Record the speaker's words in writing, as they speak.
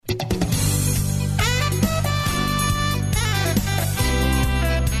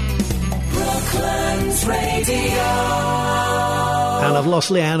Talks Radio. And I've lost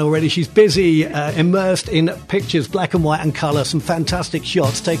Leanne already. She's busy, immersed in pictures, black and white and colour, some fantastic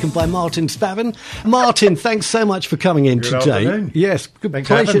shots taken by Martin Spavin. Martin, thanks so much for coming in Good today. Afternoon. Yes, good Thanks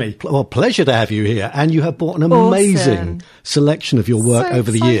for pleasure. having me. Well, pleasure to have you here. And you have brought an amazing selection of your work So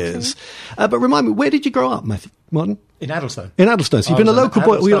over the exciting. years. But remind me, where did you grow up, Martin? In Addlestone. In Addlestone. So you've I been a was an local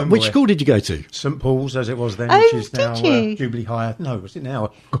boy. Addlestone Which boy. school did you go to? St Paul's, as it was then, Oh, which is did now you? Jubilee High. No, was it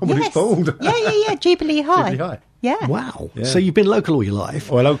now? God, what Yes. it's called. Yeah. Jubilee High. Jubilee High. Yeah. Wow. Yeah. So you've been local all your life.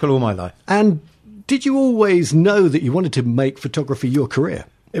 Well, local all my life. And did you always know that you wanted to make photography your career?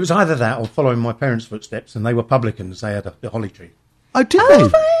 It was either that or following my parents' footsteps, and they were publicans. They had the Holly Tree. Oh, did Oh, they?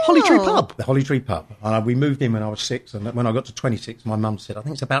 wow. Holly Tree Pub. The Holly Tree Pub. We moved in when I was 6, and when I got to 26, my mum said, I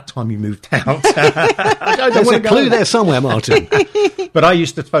think it's about time you moved out. I don't There's wanna a clue go. there somewhere, Martin. But I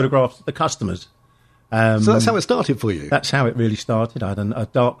used to photograph the customers. So that's how it started for you. That's how it really started. I had a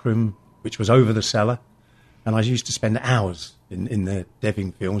dark room which was over the cellar, and I used to spend hours in the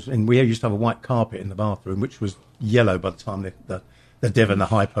Devon films. And we used to have a white carpet in the bathroom, which was yellow by the time the Dev and the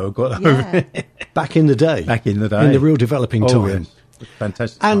Hypo got over it. Back in the day. Back in the day. In the real developing time. Yes. It was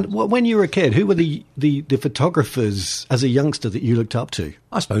fantastic. And times. when you were a kid, who were the photographers as a youngster that you looked up to?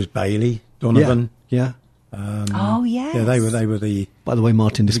 I suppose Bailey, Donovan. Yeah. Oh, yes. Yeah, they were the... By the way,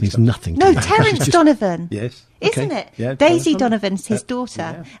 Martin, this means nothing to No, me. Terence Donovan. Yes. Isn't Okay. it? Yeah, Daisy Terence Donovan's his Yeah. daughter.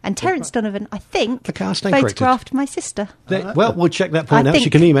 Yeah. And Terence Donovan, I think, Okay, I'll stand corrected. photographed my sister. Well, we'll check that point I out. She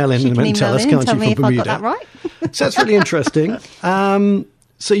think can email in she and can tell email us, in can't and tell she, me from if I Bermuda? got that right. So that's really interesting.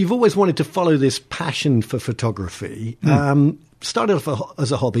 So you've always wanted to follow this passion for photography. Started off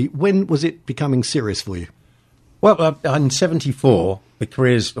as a hobby. When was it becoming serious for you? Well, in 74,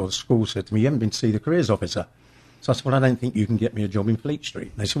 the school said to me, you haven't been to see the careers officer. So I said, well, I don't think you can get me a job in Fleet Street.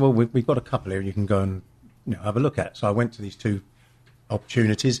 And they said, well, we've got a couple here you can go and have a look at. So I went to these two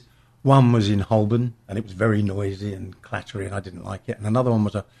opportunities. One was in Holborn, and it was very noisy and clattery, and I didn't like it. And another one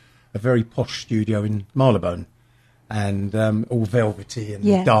was a very posh studio in Marylebone, and all velvety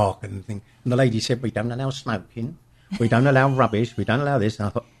and dark and thing. And the lady said, we don't allow smoking, we don't allow rubbish, we don't allow this. And I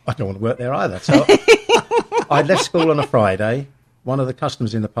thought, I don't want to work there either. So I left school on a Friday. One of the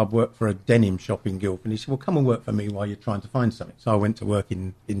customers in the pub worked for a denim shop in Guildford. And he said, well, come and work for me while you're trying to find something. So I went to work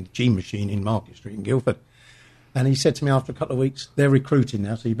in G Machine in Market Street in Guildford. And he said to me after a couple of weeks, they're recruiting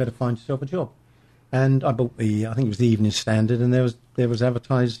now, so you better find yourself a job. And I bought I think it was the Evening Standard, and there was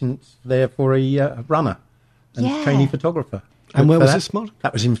advertisements there for a runner and trainee photographer. And where For was that. this, Mark?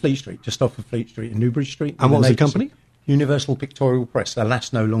 That was in Fleet Street, just off of Fleet Street in Newbridge Street. And what was the company? Universal Pictorial Press. They're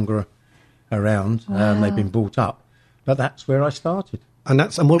last no longer around. They've been bought up. But that's where I started. And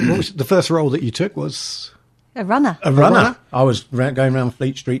what was the first role that you took was? A runner. A runner. I was going around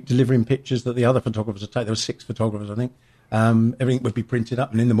Fleet Street delivering pictures that the other photographers would take. There were 6 photographers, I think. Everything would be printed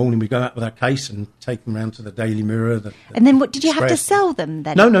up, and in the morning we'd go out with our case and take them round to the Daily Mirror. And then what did you have to Express. sell them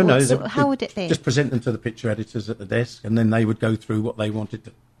then? No. How would it be? Just present them to the picture editors at the desk, and then they would go through what they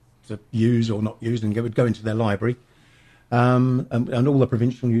wanted to use or not use, and it would go into their library, and all the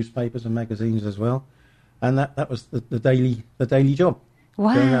provincial newspapers and magazines as well. And that was the daily job.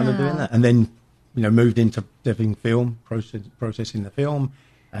 Wow. Going around and doing that, and then moved into Devon film, processing the film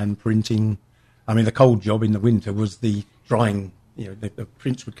and printing. I mean, the cold job in the winter was the drying. The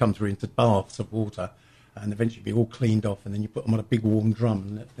prints would come through into baths of water, and eventually be all cleaned off, and then you put them on a big warm drum,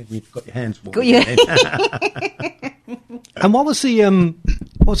 and then you've got your hands warm. And what was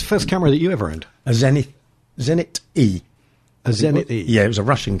the first camera that you ever owned? A Zenit E. A Zenit E. Yeah, it was a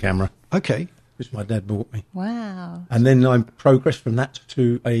Russian camera, Okay. which my dad bought me. Wow. And then I progressed from that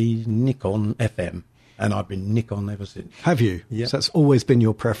to a Nikon FM, and I've been Nikon ever since. Have you? Yeah. So that's always been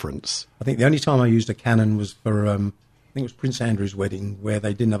your preference. I think the only time I used a Canon was for, I think it was Prince Andrew's wedding, where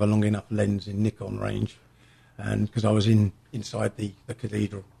they didn't have a long enough lens in Nikon range, and because I was inside the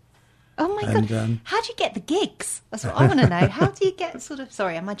cathedral. Oh my And, God. How do you get the gigs? That's what I want to know. How do you get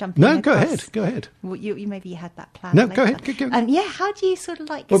sorry, am I jumping No, in go across? ahead. Go ahead. Well, you maybe you had that plan. No, later. go ahead. Go. Yeah, how do you sort of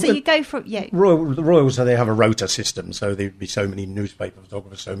like, Well, so but- you go from, The Royals, so they have a rota system, so there'd be so many newspaper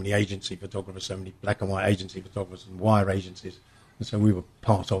photographers, so many agency photographers, so many black and white agency photographers and wire agencies, and so we were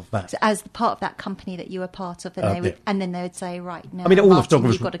part of that. so as the part of that company that you were part of, and then they would say, right, no, I mean, all Martin, the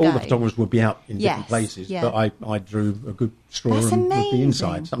you've got to photographers would be out in different Yes, places, yeah. but I drew a good straw That's and would be amazing.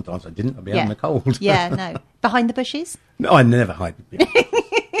 inside. Sometimes I didn't. I'd be out in the cold. Yeah, no. Behind the bushes? No, I never hide.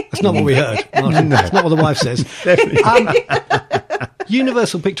 That's not what we heard, Martin. That's not what the wife says.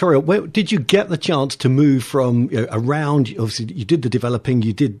 Universal Pictorial, where did you get the chance to move from around? Obviously, you did the developing,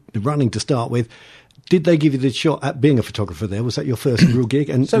 you did the running to start with. Did they give you the shot at being a photographer there? Was that your first real gig?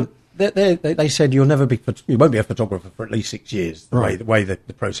 And So they said you won't be a photographer for at least 6 years. The Right. way the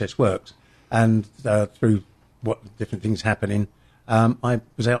process works. And through what different things happening, I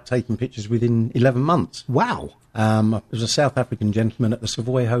was out taking pictures within 11 months. Wow. There was a South African gentleman at the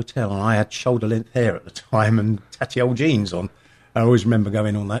Savoy Hotel, and I had shoulder-length hair at the time and tatty old jeans on. I always remember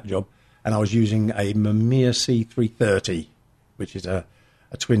going on that job, and I was using a Mamiya C330, which is a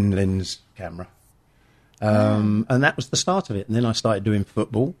twin-lens camera. And that was the start of it. And then I started doing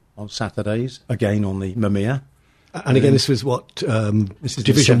football on Saturdays, again on the Mamiya. And again, this was what, This is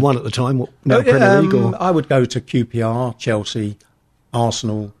Division the 1 at the time, what, now Premier League? Or? I would go to QPR, Chelsea,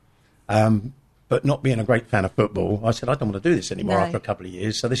 Arsenal, but not being a great fan of football, I said, I don't want to do this anymore No. after a couple of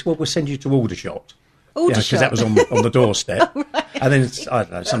years. So they said, well, we'll send you to Aldershot. Aldershot. Because that was on the doorstep. Right. And then, I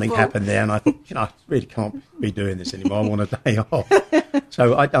don't know, something happened there, and I thought, I really can't be doing this anymore. I want a day off.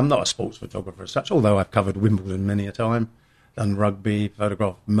 So I'm not a sports photographer as such, although I've covered Wimbledon many a time, done rugby,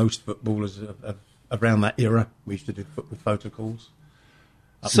 photographed most footballers around that era. We used to do football photo calls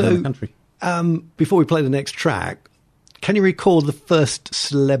up and down the country. Before we play the next track, can you recall the first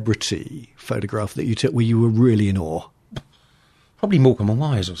celebrity photograph that you took where you were really in awe? Probably Morecambe and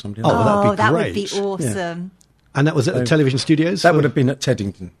Wise or something. Oh, like well, that. that'd be that would be great. awesome. And that was at the television studios? That would have been at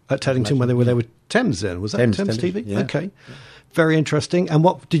Teddington. At Teddington, where they were Thames then? Was that Thames Thames TV? Television, yeah. Okay. Very interesting. And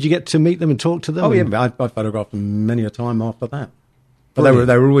what did you get to meet them and talk to them? Oh, yeah, And- I photographed them many a time after that. But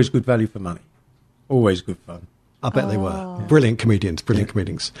they were always good value for money. Always good fun. I bet they were. Brilliant comedians,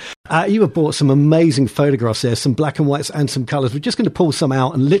 comedians. You have bought some amazing photographs there, some black and whites and some colours. We're just going to pull some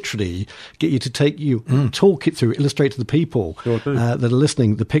out and literally get you to talk it through, illustrate to the people that are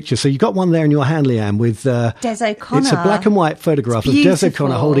listening the picture. So you've got one there in your hand, Leanne, with... Des O'Connor. It's a black and white photograph of Des Beautiful.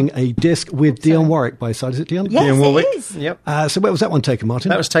 O'Connor holding a disc with Dionne Warwick by his side. Is it Dionne? Yes, Ian Warwick. it is. Yep. So where was that one taken, Martin?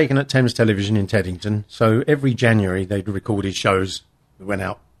 That was taken at Thames Television in Teddington. So every January they'd record his shows that went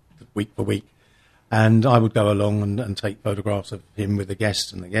out week for week. And I would go along and take photographs of him with the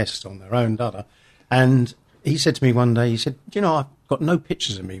guests and the guests on their own, And he said to me one day, he said, do you know, I've got no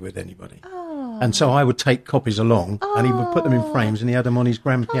pictures of me with anybody. Oh. And so I would take copies along and he would put them in frames and he had them on his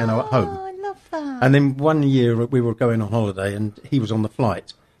grand piano at home. Oh, I love that. And then one year we were going on holiday and he was on the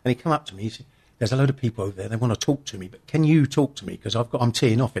flight and he came up to me, he said, there's a load of people over there, they want to talk to me, but can you talk to me? Because I'm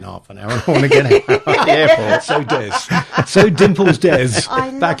teeing off in half an hour and I want to get out of the airport. So Des. So Dimples Des I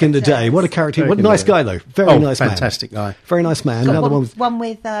love back in the Des. day. What a character. Back What a in the nice day. guy, though. Very nice man. Fantastic guy. Very nice man. Got Another one with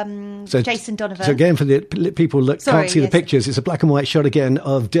with Jason Donovan. So again, for the people that Sorry, can't see the yes. pictures, it's a black and white shot again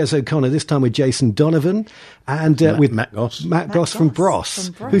of Des O'Connor, this time with Jason Donovan and with Matt Goss. Matt Goss from Bros,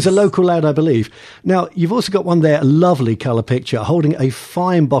 from Bros. who's a local lad, I believe. Now, you've also got one there, a lovely colour picture, holding a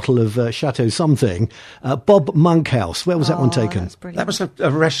fine bottle of Chateau something. Bob Monkhouse. Where was that one taken? That's brilliant. That was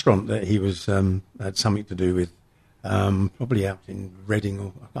a restaurant that he was had something to do with, probably out in Reading,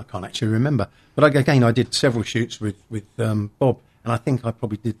 or I can't actually remember. But I did several shoots with Bob, and I think I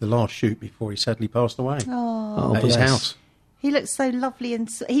probably did the last shoot before he sadly passed away at his bless. house. He looks so lovely, and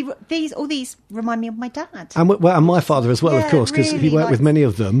all these remind me of my dad. And my father as well, of Yeah, course, because he really worked with likes- many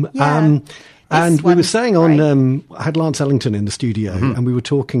of them. Yeah. And we were one's saying great. I had Lance Ellington in the studio, and we were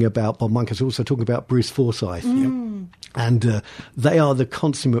talking about Bob Monkhouse, also talking about Bruce Forsyth. And they are the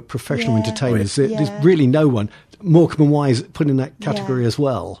consummate professional Yeah. entertainers. Yeah. There's really no one. Morecambe and Wise put in that category Yeah. as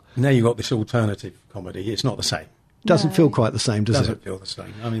well. Now you've got this alternative comedy. It's not the same. Doesn't feel quite the same, does Doesn't it? feel the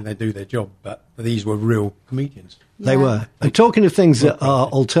same. I mean, they do their job, but these were real comedians. They Yeah. were. And talking of things that are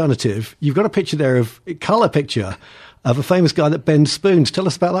alternative, you've got a picture there a colour picture of a famous guy that bends spoons. Tell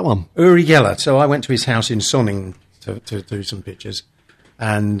us about that one. Uri Geller. So I went to his house in Sonning to do some pictures,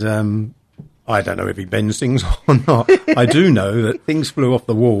 and I don't know if he bends things or not. I do know that things flew off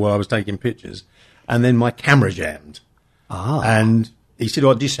the wall while I was taking pictures, and then my camera jammed. And he said,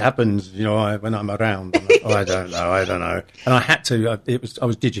 "Oh, this happens, when I'm around." And I don't know. And I had to. I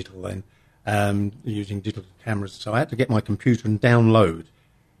was digital then, using digital cameras, so I had to get my computer and download.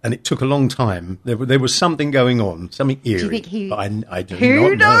 And it took a long time. There was something going on, something eerie. think he- but I do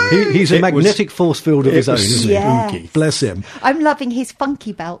Who not know. knows? He's a It was- magnetic force field of his own, was isn't he? Yeah. spooky. Bless him. I'm loving his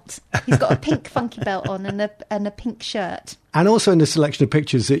funky belt. He's got a pink funky belt on and a pink shirt. And also in the selection of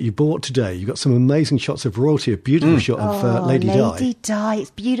pictures that you bought today, you've got some amazing shots of royalty, a beautiful shot of Lady Di. Di. It's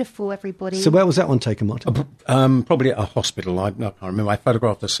beautiful, everybody. So where was that one taken, Martin? Probably at a hospital. I can't remember. I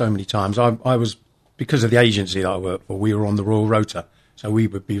photographed her so many times. I was, because of the agency that I worked for, we were on the Royal Rota. So we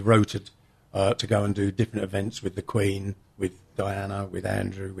would be rotated to go and do different events with the Queen, with Diana, with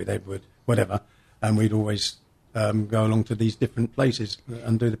Andrew, with Edward, whatever. And we'd always go along to these different places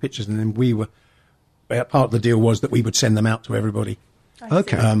and do the pictures. And then we were, part of the deal was that we would send them out to everybody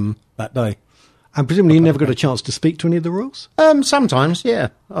Okay. that day. And presumably you never got a chance to speak to any of the royals? Sometimes, yeah.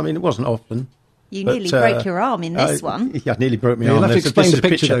 I mean, it wasn't often. You But, nearly broke your arm in this one. Yeah, I nearly broke my You'll arm. have to There's explain this the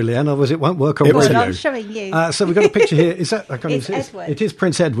picture, though, Leanne, otherwise it won't work on It was radio. a- I'm showing you. So we've got a picture here. Is that? I can't It's even see. Edward. It is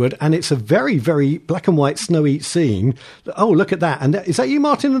Prince Edward, and it's a very, very black and white, snowy scene. Oh, look at that! And is that you,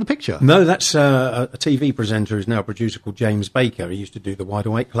 Martin, in the picture? No, that's a TV presenter who's now a producer called James Baker. He used to do the Wide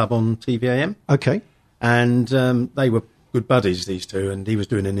Awake Club on TVAM. Okay. And they were good buddies, these two, and he was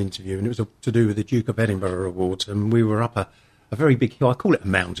doing an interview, and it was to do with the Duke of Edinburgh Awards, and we were up a very big hill. I call it a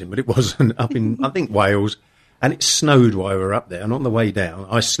mountain, but it wasn't, up in, I think, Wales, and it snowed while we were up there, and on the way down,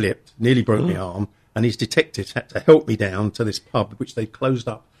 I slipped, nearly broke my arm, and his detectives had to help me down to this pub, which they closed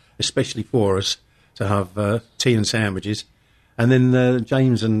up especially for us, to have tea and sandwiches, and then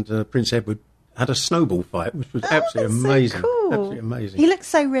James and Prince Edward had a snowball fight, which was absolutely That's amazing. So cool. Absolutely amazing. He looks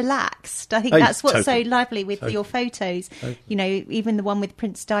so relaxed. I think Oh, that's what's totally. so lovely with your photos. You know, even the one with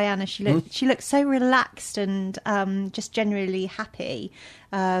Prince Diana, she looks so relaxed and just generally happy.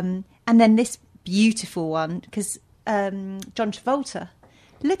 And then this beautiful one, because John Travolta,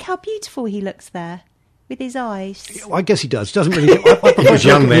 look how beautiful he looks there with his eyes. I guess he does. Doesn't really. I prefer was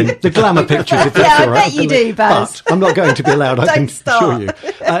young then. the glamour pictures. If that's Yeah, I all right. bet you do, Buzz. But I'm not going to be allowed. I Don't can start. assure you.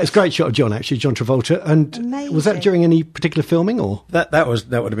 It's a great shot of John, actually, John Travolta. And was that Amazing. during any particular filming, or That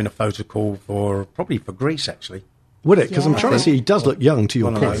would have been a photo call probably for Greece, actually. would it? Because I'm Yeah. trying to see. He does look young to your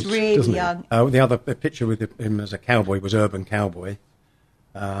One of point. those. Looks really doesn't he? young. The other picture with him as a cowboy was Urban Cowboy.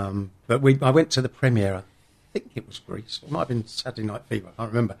 But I went to the premiere, I think it was Greece. It might have been Saturday Night Fever, I can't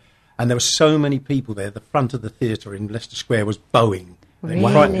remember. And there were so many people there. The front of the theatre in Leicester Square was bowing. It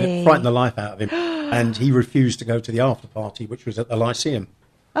Really? frightened the life out of him. And he refused to go to the after party, which was at the Lyceum.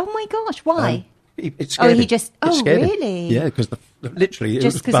 Oh my gosh, why? It scared he him. just- It oh, scared him. really? Yeah, because literally it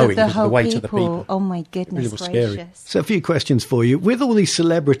Just was because bowing of the because of the whole weight people. of the people. Oh my goodness was scary. gracious. So a few questions for you. With all these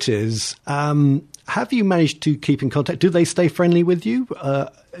celebrities, have you managed to keep in contact? Do they stay friendly with you?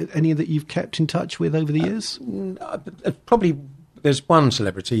 Any that you've kept in touch with over the years? Probably there's one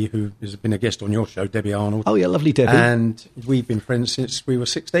celebrity who has been a guest on your show, Debbie Arnold. Oh, yeah, lovely Debbie. And we've been friends since we were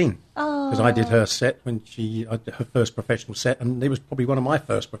 16. Because I did her set when her first professional set, and it was probably one of my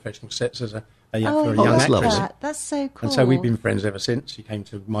first professional sets as for a young that's actress. lovely. That's so cool. And so we've been friends ever since. She came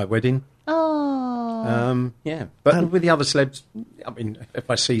to my wedding. Oh, Yeah, but with the other celebs, I mean, if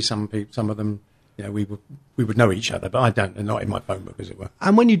I see some of them, you know, we would know each other, but I don't, they're not in my phone book, as it were.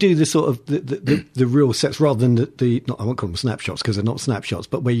 And when you do the sort of the real sets, rather than the not, I won't call them snapshots because they're not snapshots,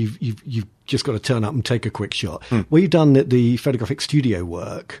 but where you've just got to turn up and take a quick shot. Where you've done the photographic studio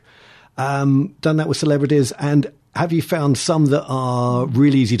work, done that with celebrities, and have you found some that are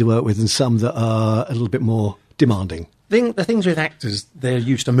really easy to work with and some that are a little bit more demanding? The things with actors, they're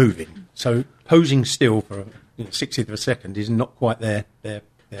used to moving, so posing still for 60th of a second is not quite their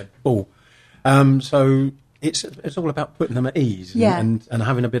ball. So it's all about putting them at ease and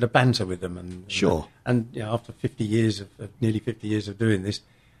having a bit of banter with them. Sure. And you know, after nearly 50 years of doing this,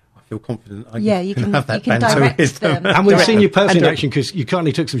 I feel confident I you can have that you can banter direct with them. them. And we've seen you personally in And- action because you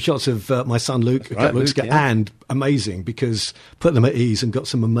kindly took some shots of my son Luke a right, couple of weeks Luke, ago, yeah. and amazing because put them at ease and got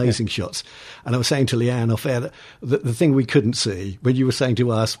some amazing shots. And I was saying to Leanne off air that the thing we couldn't see when you were saying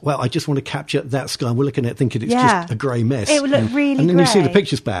to us, well, I just want to capture that sky, and we're looking at it thinking it's Yeah. just a grey mess. It would look really And then you see the grey.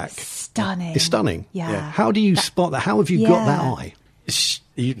 pictures back. Stunning. It's stunning. Yeah. How do you spot that? How have you got that Yeah. eye?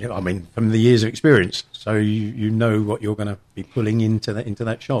 I mean, from the years of experience, so you know what you're going to be pulling into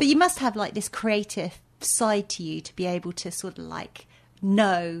that shot. But you must have like this creative side to you to be able to sort of like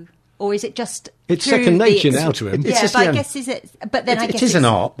know, or is it just It's through second nature the- now to him. It's Yeah, just, but I yeah. guess is it? But then I guess it is an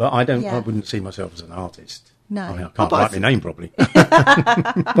it's- art, but I Yeah. wouldn't see myself as an artist. No. I mean, I can't but I write my name properly.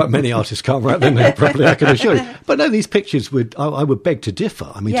 But many artists can't write their name properly, I can assure you. But no, these pictures I would beg to differ.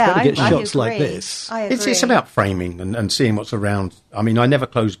 I mean, Yeah, to be able to I get shots like agree. this. I It's agree. about framing and seeing what's around. I mean, I never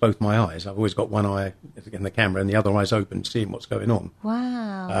close both my eyes. I've always got one eye in the camera and the other eye's open, seeing what's going on,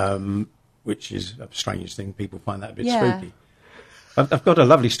 Wow. which is a strange thing. People find that a bit Yeah. spooky. I've got a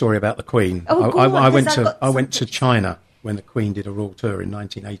lovely story about the Queen. Oh, go on, I went 'cause I've got I some went to pictures. China when the Queen did a royal tour in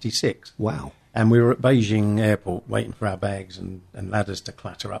 1986. Wow. And we were at Beijing airport waiting for our bags and ladders to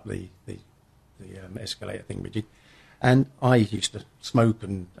clatter up the escalator thingamajig. And I used to smoke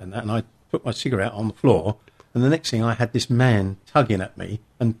and that, and I put my cigarette on the floor, and the next thing I had this man tugging at me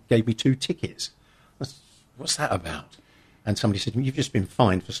and gave me 2 tickets. What's that about? And somebody said, you've just been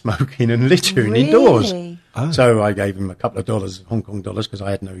fined for smoking and littering indoors. Really? So I gave him a couple of dollars, Hong Kong dollars, because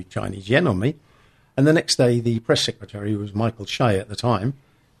I had no Chinese yen on me. And the next day, the press secretary, who was Michael Shea at the time,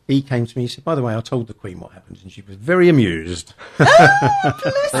 he came to me and said, by the way, I told the Queen what happened, and she was very amused. They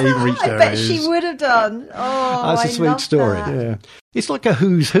reached I her bet ears. she would have done. Oh, That's a I sweet love story. that. Yeah. It's like a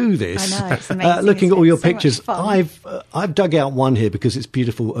who's who, this. I know, it's amazing, looking at all your so much pictures, fun. I've dug out one here because it's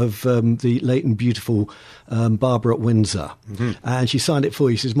beautiful, of the late and beautiful Barbara at Windsor. Mm-hmm. And she signed it for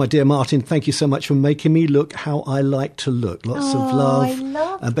you. She says, "My dear Martin, thank you so much for making me look how I like to look. Lots of love. I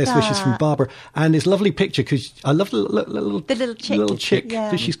love and best wishes from that. Barbara." And it's a lovely picture because I love the little chick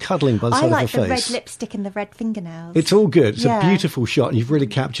yeah. that she's cuddling by the I side like of her the face. red lipstick and the red fingernails. It's all good. It's a Yeah. beautiful shot, and you've really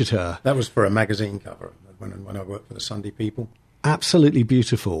captured her. That was for a magazine cover when I worked for the Sunday People. Absolutely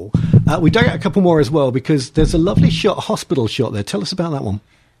beautiful. We dug out a couple more as well because there's a lovely hospital shot there. Tell us about that one.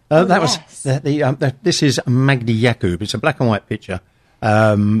 That yes. was this is Magdi Yaqub. It's a black and white picture.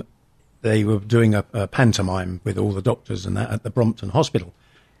 They were doing a pantomime with all the doctors and that at the Brompton Hospital,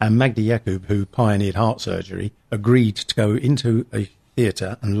 and Magdi Yaqub, who pioneered heart surgery, agreed to go into a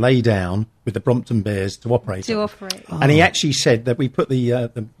theatre and lay down with the Brompton Bears to operate. To on. operate. And he actually said that we put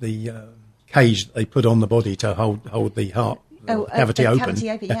the cage that they put on the body to hold the heart cavity the open.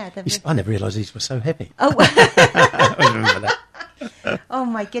 cavity open, yeah, He said, I never realised these were so heavy. Oh, I remember that. oh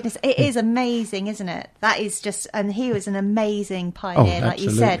my goodness. It is amazing, isn't it? That is just, and he was an amazing pioneer, like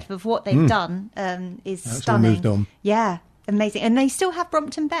you said, absolutely. of what they've done is That's all stunning. moved on. Yeah, amazing. And they still have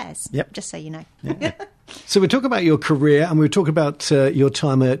Brompton Bears, Yep. just so you know. So we talk about your career, and we talk about your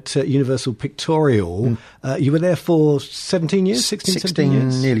time at Universal Pictorial. You were there for 17 years, 17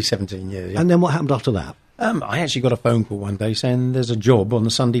 years? Nearly 17 years. Yeah. And then what happened after that? I actually got a phone call one day saying there's a job on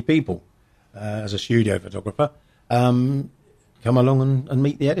the Sunday People as a studio photographer. Come along and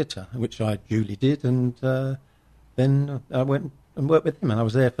meet the editor, which I duly did, and then I went and worked with him, and I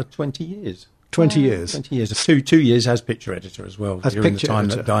was there for 20 years. 20 years. 20 years. Two years as picture editor as well, As during picture the time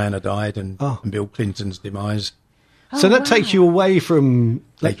editor. that Diana died and Oh. Bill Clinton's demise. So that takes you away from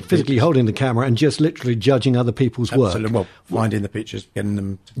Taking physically pictures. holding the camera and just literally judging other people's work. Absolutely. Well, finding the pictures, getting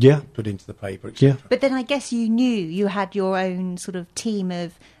them put into the paper, Yeah. etc. But then I guess you knew you had your own sort of team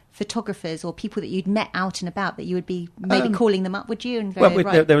of photographers or people that you'd met out and about that you would be maybe calling them up, would you? And go, Well,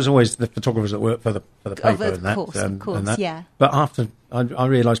 right. there was always the photographers that worked for the paper Of and that. course, and that. yeah. But after I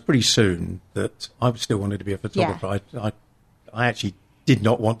realised pretty soon that I still wanted to be a photographer. I actually did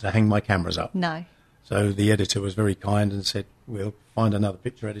not want to hang my cameras up. No. So the editor was very kind and said, "We'll find another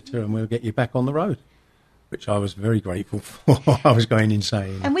picture editor and we'll get you back on the road," which I was very grateful for. I was going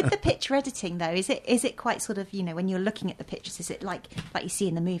insane. And with the picture editing, though, is it quite sort of, when you're looking at the pictures, is it like you see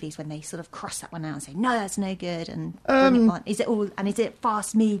in the movies when they sort of cross that one out and say, no, that's no good, and bring it on? Is it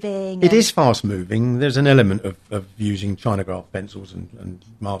fast moving? It is fast moving. There's an element of using Chinograph pencils and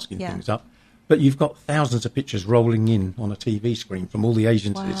masking things up. But you've got thousands of pictures rolling in on a TV screen from all the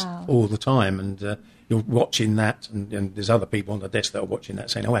agencies Wow. all the time. And you're watching that, and there's other people on the desk that are watching that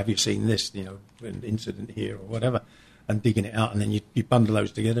saying, "Oh, have you seen this, an incident here or whatever?" And digging it out. And then you bundle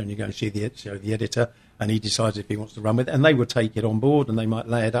those together and you go and show the editor, and he decides if he wants to run with it. And they would take it on board and they might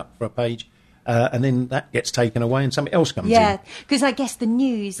lay it up for a page. And then that gets taken away and something else comes in. Yeah, because I guess the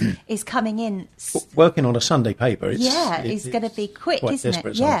news is coming in. Working on a Sunday paper, It's going to be quick, quite isn't it?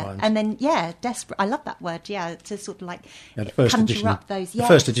 desperate Yeah, sometimes. and then desperate. I love that word. Yeah, to sort of like the first conjure edition, up those. The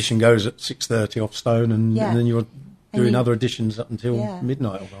first edition goes at 6:30 off Stone, and then you're doing other editions up until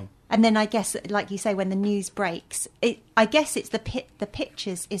midnight or so. And then I guess, like you say, when the news breaks, I guess it's the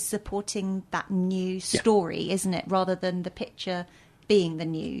pictures is supporting that news story, isn't it? Rather than the picture being the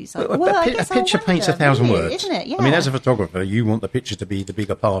news. A I guess picture I paints a wonder, thousand really, words, isn't it? Yeah. I mean, as a photographer, you want the picture to be the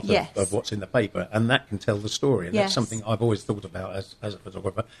bigger part Yes. of what's in the paper, and that can tell the story. And Yes. that's something I've always thought about as a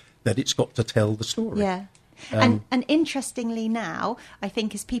photographer, that it's got to tell the story. Yeah. And interestingly now, I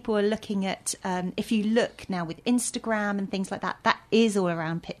think as people are looking at, if you look now with Instagram and things like that, that is all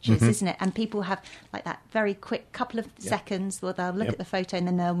around pictures, isn't it? And people have like that very quick couple of seconds where they'll look at the photo and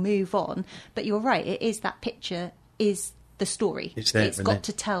then they'll move on. But you're right, it is that picture is the story. It's there It's and got then.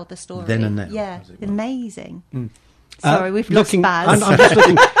 to tell the story. Then and now, Yeah, as it were. amazing. Sorry, we've lost I'm Baz. just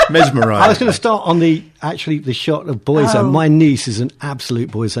looking. Mesmerising. I was going to start on the shot of Boyzone. Oh. My niece is an absolute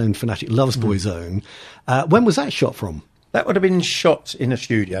Boyzone fanatic, loves Boyzone. When was that shot from? That would have been shot in a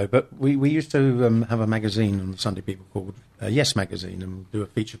studio, but we used to have a magazine on the Sunday People called Yes Magazine, and do a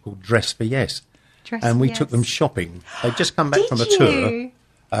feature called Dress for Yes. Dress And for we Yes. took them shopping. They'd just come back Did from a you?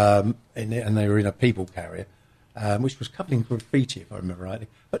 tour, and they were in a people carrier, which was covered in graffiti, if I remember rightly.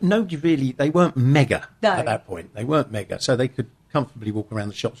 But nobody really, they weren't mega No. at that point. They weren't mega, so they could comfortably walk around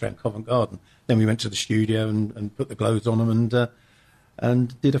the shops around Covent Garden. Then we went to the studio and put the clothes on them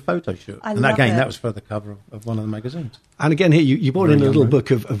and did a photo shoot. I and love again, it. that was for the cover of one of the magazines. And again, here you brought Very in a young little man.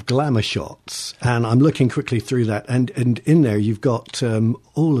 book of glamour shots, and I'm looking quickly through that, and in there you've got literally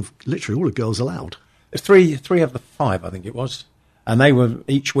all of Girls Aloud. Three of the five, I think it was, and they were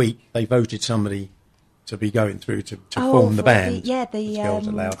each week they voted somebody to be going through to form the band. The girls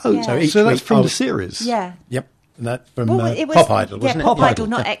allowed. Oh, so each so that's week from I the was- series. Yeah. Yep. And that from It was, Pop Idol, wasn't yeah, it? Pop Yeah. Idol,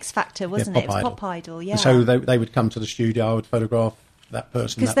 not Yeah. X Factor, wasn't Yeah, it? It was Pop Pop Idol, yeah. And so they would come to the studio. I would photograph that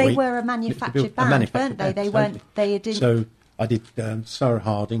person Because that they week. were a manufactured A band, manufactured weren't they? band, They totally. weren't. They didn't. So I did Sarah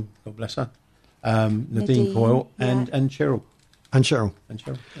Harding, God bless her, Nadine Nadine, Coyle, yeah. and Cheryl. And Cheryl.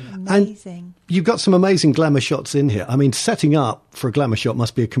 Yeah. Amazing. You've got some amazing glamour shots in here. I mean, setting up for a glamour shot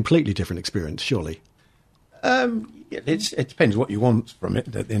must be a completely different experience, surely. Yeah, it depends what you want from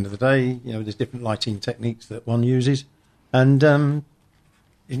it. At the end of the day, there's different lighting techniques that one uses, and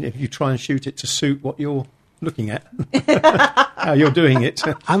if you try and shoot it to suit what you're looking at, how you're doing it.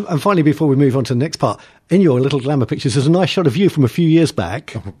 And finally, before we move on to the next part, in your little glamour pictures, there's a nice shot of you from a few years back,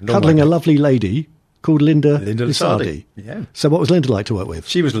 cuddling way a back. lovely lady called Linda Lusardi. Lusardi. Yeah. So what was Linda like to work with?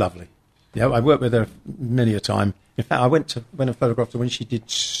 She was lovely. Yeah, I worked with her many a time. In fact, I went and photographed her when she did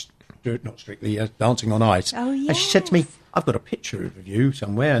not Strictly Dancing on Ice. Oh, And she said to me, "I've got a picture of you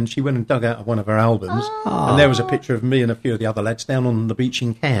somewhere." And she went and dug out one of her albums, Oh. and there was a picture of me and a few of the other lads down on the beach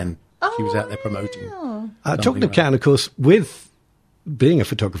in Cannes. She was out there promoting. Talking of Cannes, of course, with being a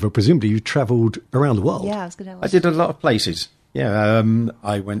photographer, presumably you travelled around the world. Yeah, I was going to I did a lot of places. Yeah,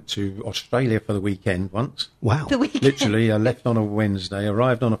 I went to Australia for the weekend once. Wow. The weekend. Literally, I left on a Wednesday,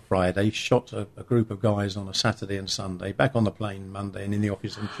 arrived on a Friday, shot a group of guys on a Saturday and Sunday, back on the plane Monday, and in the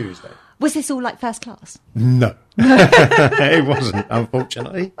office on Tuesday. Was this all like first class? No, it wasn't,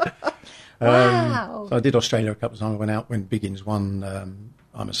 unfortunately. Wow. So I did Australia a couple of times. I went out when Biggins won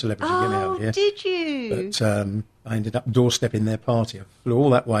I'm a Celebrity, Get Me Out Oh, of Here. did you? But I ended up doorstepping their party. I flew all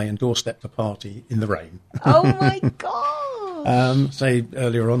that way and doorstepped a party in the rain. Oh my god! Say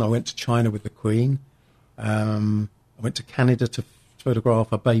earlier on, I went to China with the Queen. I went to Canada to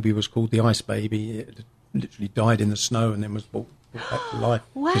photograph a baby who was called the Ice Baby. It literally died in the snow and then was brought back to life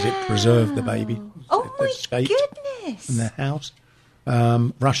because it preserved the baby. Oh It my escaped goodness! from their house.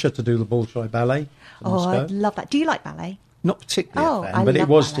 Russia to do the Bolshoi Ballet. to Oh, Moscow. I'd love that. Do you like ballet? Not particularly Oh, a I fan, but love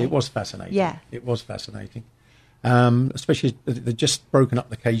ballet. it was fascinating. Yeah. It was fascinating. Especially they'd just broken up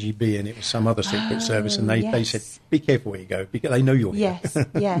the KGB and it was some other secret service, and they yes. said, "Be careful where you go because they know you're here." Yes.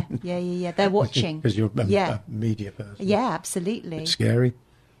 Yeah. They're watching. Because you're Yeah. a media person. Yeah, absolutely. It's scary.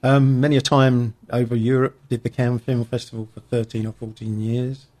 Many a time over Europe, did the Cannes Film Festival for 13 or 14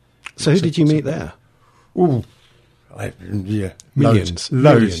 years. So who did you meet there? Ooh, Millions.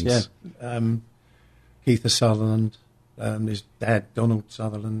 loads, Millions. yeah. Keith Sutherland, his dad, Donald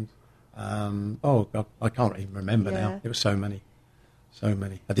Sutherland. Oh, God, I can't even remember Yeah. now. There were so many.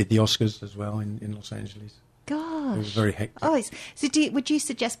 I did the Oscars as well in Los Angeles. Gosh. It was very hectic. Oh, so would you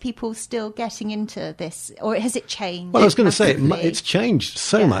suggest people still getting into this, or has it changed? Well, I was going to say massively? it's changed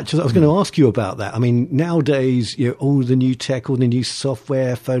so Yeah. much. I was going to ask you about that. I mean, nowadays, all the new tech, all the new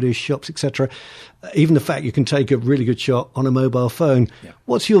software, Photoshops, etc. Even the fact you can take a really good shot on a mobile phone. Yeah.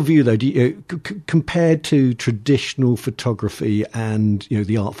 What's your view, though, compared to traditional photography and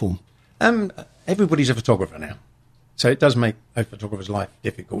the art form? Everybody's a photographer now. So it does make a photographer's life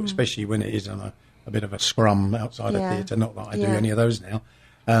difficult, especially when it is on a bit of a scrum outside Yeah. a theatre. Not that I do Yeah. any of those now.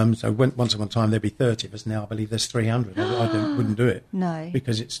 So once upon a time there'd be 30 of us. Now I believe there's 300. I wouldn't do it. No.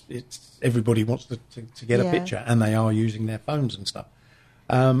 Because it's everybody wants to get Yeah. a picture, and they are using their phones and stuff.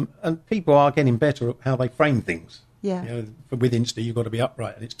 And people are getting better at how they frame things. Yeah. With Insta, you've got to be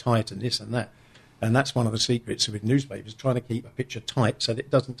upright and it's tight and this and that. And that's one of the secrets with newspapers, trying to keep a picture tight so that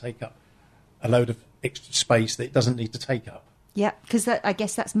it doesn't take up a load of extra space that it doesn't need to take up. Yeah, because I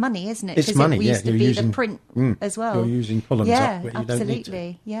guess that's money, isn't it? It's 'Cause money, it yeah. used to You're be using- the print as well. You're using columns yeah, up where you don't need to.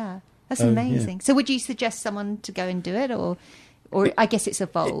 absolutely. Yeah, that's So, yeah. amazing. So would you suggest someone to go and do it, or I guess it's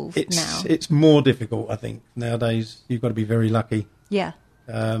evolved now? It's more difficult, I think. Nowadays, you've got to be very lucky. Yeah,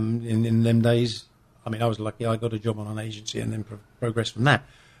 In them days, I mean, I was lucky. I got a job on an agency and then progressed from that.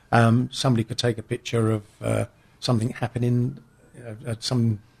 Somebody could take a picture of something happening,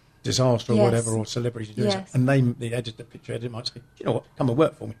 some disaster or Yes. whatever, or celebrity doing Yes. something, and the picture editor might say, "You know what? Come and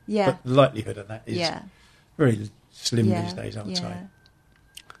work for me." Yeah. But the likelihood of that is yeah, very slim yeah. these days, I would say.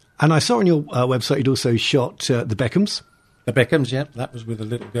 And I saw on your website you'd also shot the Beckhams. The Beckhams, yeah, that was with a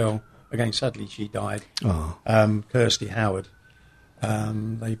little girl. Again, sadly, she died. Oh. Kirsty Howard.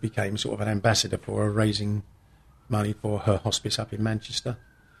 They became sort of an ambassador for her, raising money for her hospice up in Manchester.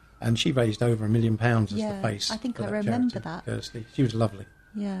 And she raised over £1 million as Yeah, the face. I think for I that remember charity, that. Kirsty. She was lovely.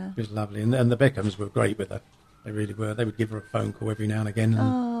 yeah. She was lovely. And the Beckhams were great with her. They really were. They would give her a phone call every now and again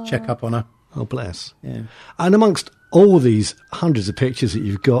and check up on her. Oh, bless. Yeah. And amongst all these hundreds of pictures that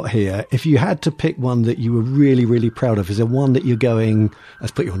you've got here, if you had to pick one that you were really, really proud of, is there one that you're going,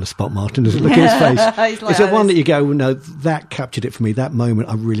 let's put you on the spot, Martin, look at his face. Like, is there one that you go, no, that captured it for me, that moment,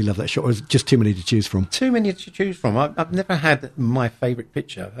 I really love that shot, or is it just too many to choose from? Too many to choose from. I've never had my favourite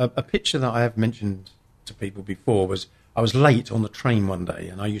picture. A picture that I have mentioned to people before was I was late on the train one day,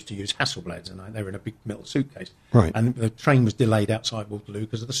 and I used to use Hasselblads, and they were in a big metal suitcase. Right. And the train was delayed outside Waterloo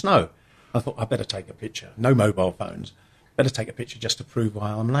because of the snow. I thought, I better take a picture. No mobile phones. Better take a picture just to prove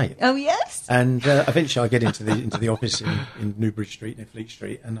why I'm late. Oh, yes. And eventually I get into the office in Newbury Street, near Fleet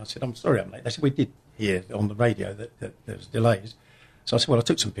Street, and I said, I'm sorry I'm late. They said, we did hear on the radio that there was delays. So I said, well, I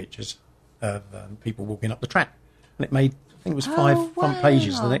took some pictures of people walking up the track. And it made, I think it was 5 front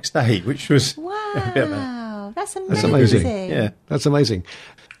pages the next day, which was a bit of a... Wow, that's That's amazing. amazing. Yeah. That's amazing.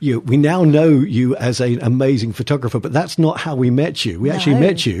 We now know you as an amazing photographer, but that's not how we met you. We actually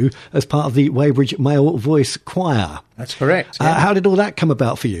met you as part of the Weybridge Male Voice Choir. That's correct. Yeah. How did all that come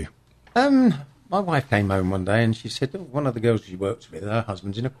about for you? My wife came home one day and she said, oh, one of the girls she works with, her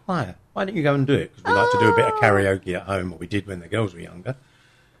husband's in a choir. Why don't you go and do it? Because we like to do a bit of karaoke at home, or we did when the girls were younger.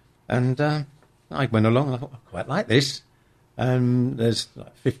 And I went along and I thought, I quite like this. There's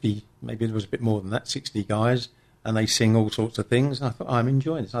like 50, maybe there was a bit more than that, 60 guys, and they sing all sorts of things. And I thought, I'm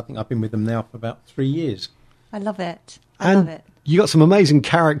enjoying this. I think I've been with them now for about 3 years. I love it. I love it. You got some amazing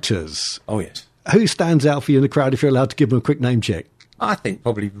characters. Oh, yes. Who stands out for you in the crowd if you're allowed to give them a quick name check? I think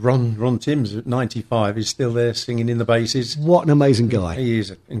probably Ron Timms at 95 is still there singing in the basses. What an amazing guy. He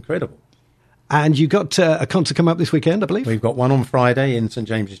is incredible. And you got a concert coming up this weekend, I believe? We've got one on Friday in St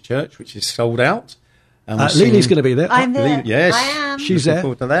James's Church, which is sold out. And Leanie's going to be there. I'm there. Yes. I am. She's Looking there.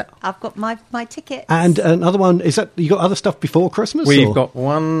 forward to that. I've got my tickets. And another one, is that you got other stuff before Christmas? We've or? got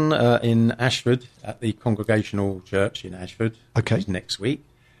one in Ashford at the Congregational Church in Ashford. Okay. Which is next week.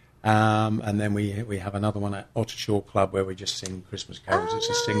 And then we have another one at Ottershaw Club where we just sing Christmas carols. It's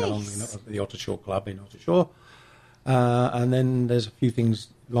a sing-along at the Ottershaw Club in Ottershaw. And then there's a few things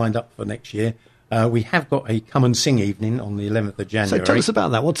lined up for next year. We have got a come and sing evening on the 11th of January. So tell us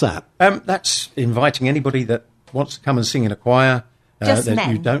about that. What's that? That's inviting anybody that wants to come and sing in a choir. Just that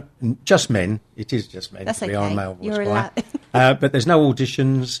men? You don't, just men. It is just men. That's We are a okay. male voice You're choir. allowed. But there's no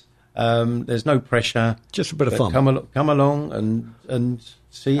auditions. There's no pressure. Just a bit of But fun. Come along and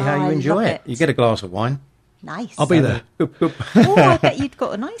see how you I enjoy love it. it. You get a glass of wine. Nice. I'll be there. Good. Oh, I bet you'd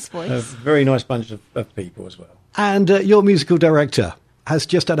got a nice A voice. very nice bunch of people as well. And your musical director has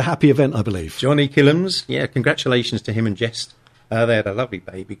just had a happy event, I believe. Johnny Killams, yeah, congratulations to him and Jess. They had a lovely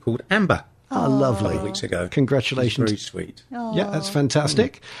baby called Amber Oh, a lovely. couple of weeks ago. Congratulations. She's very sweet. Yeah, that's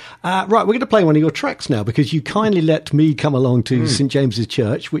fantastic. Right, we're going to play one of your tracks now because you kindly let me come along to St James's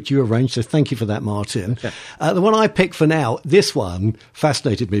Church, which you arranged, so thank you for that, Martin. Okay. The one I picked for now, this one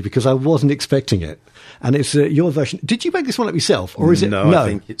fascinated me because I wasn't expecting it. And it's your version. Did you make this one up yourself, or is it? No, I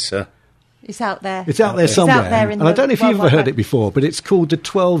think it's... It's out there. It's out there somewhere. It's out there in and I the don't know if you've World ever Wide heard Web. it before, but it's called The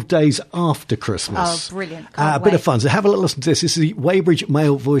 12 Days After Christmas. Oh, brilliant. A Can't bit of wait. fun. So have a little listen to this. This is the Weybridge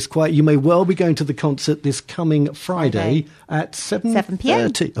Male Voice Choir. You may well be going to the concert this coming Friday at 7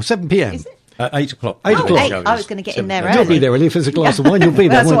 p.m. Or 7 p.m. Is it? 8 o'clock. 8 o'clock. Eight. I was going to get in there 7:30. You'll be early. there. And if there's a glass of wine, you'll be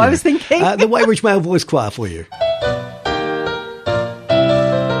there. That's won't what I you? was thinking. The Weybridge Male Voice Choir for you.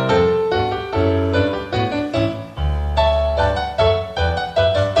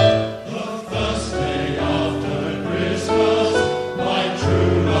 My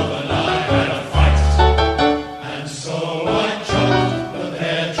true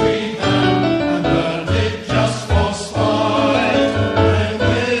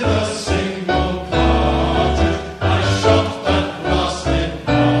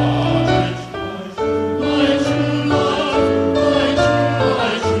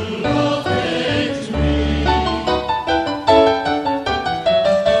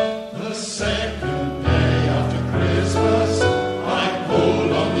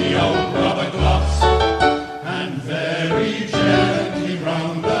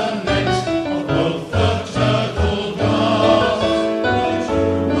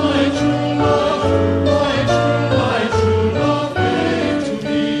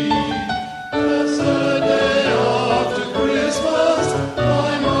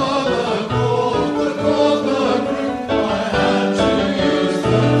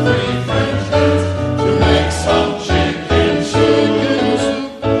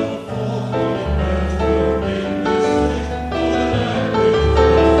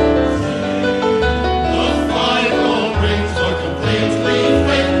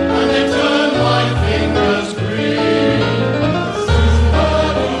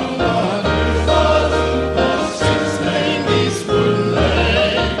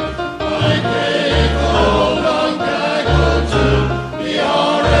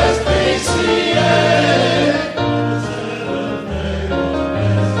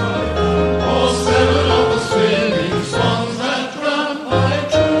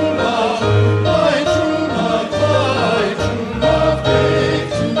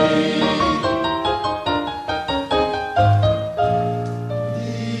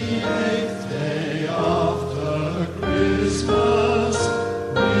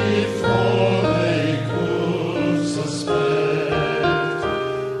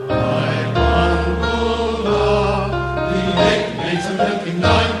drinking 9,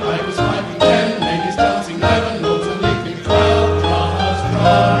 I was piping 10, ladies dancing 11, lords and leaping 12, dramas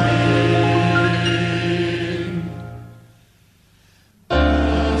drumming.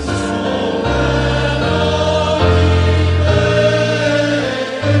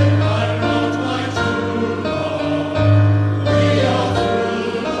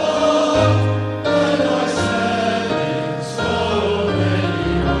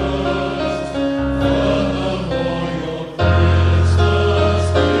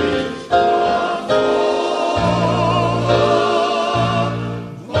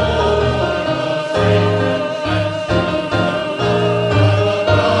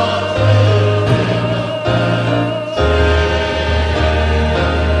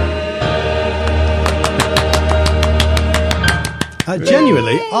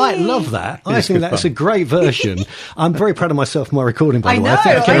 Genuinely, I love that. I think that's a great version. I'm very proud of myself for my recording, by the way. I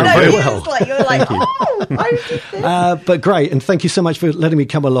think I came out very well. Like, you're like, oh, I did this. But great, and thank you so much for letting me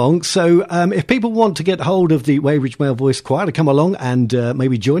come along. So if people want to get hold of the Weybridge Male Voice Choir to come along and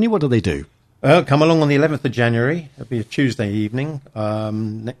maybe join you, what do they do? Come along on the 11th of January. It'll be a Tuesday evening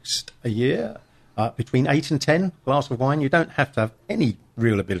next year. Between 8 and 10, glass of wine. You don't have to have any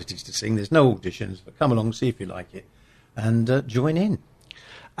real abilities to sing. There's no auditions, but come along, see if you like it, and join in.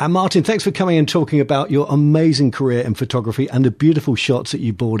 And Martin, thanks for coming and talking about your amazing career in photography and the beautiful shots that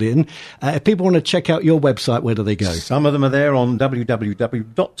you brought in. If people want to check out your website, where do they go? Some of them are there on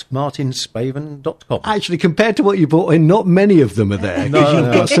www.martinspaven.com. Actually, compared to what you brought in, not many of them are there, because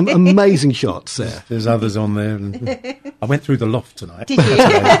you've got some amazing shots there. There's others on there. And I went through the loft tonight. Did you?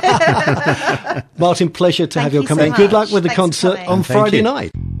 Martin, pleasure to have your you company. so Good much. luck with the Thanks for concert coming. on Thank Friday you.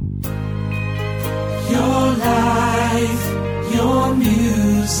 night. Your life, your music.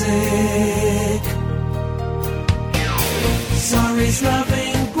 Sorry's loving.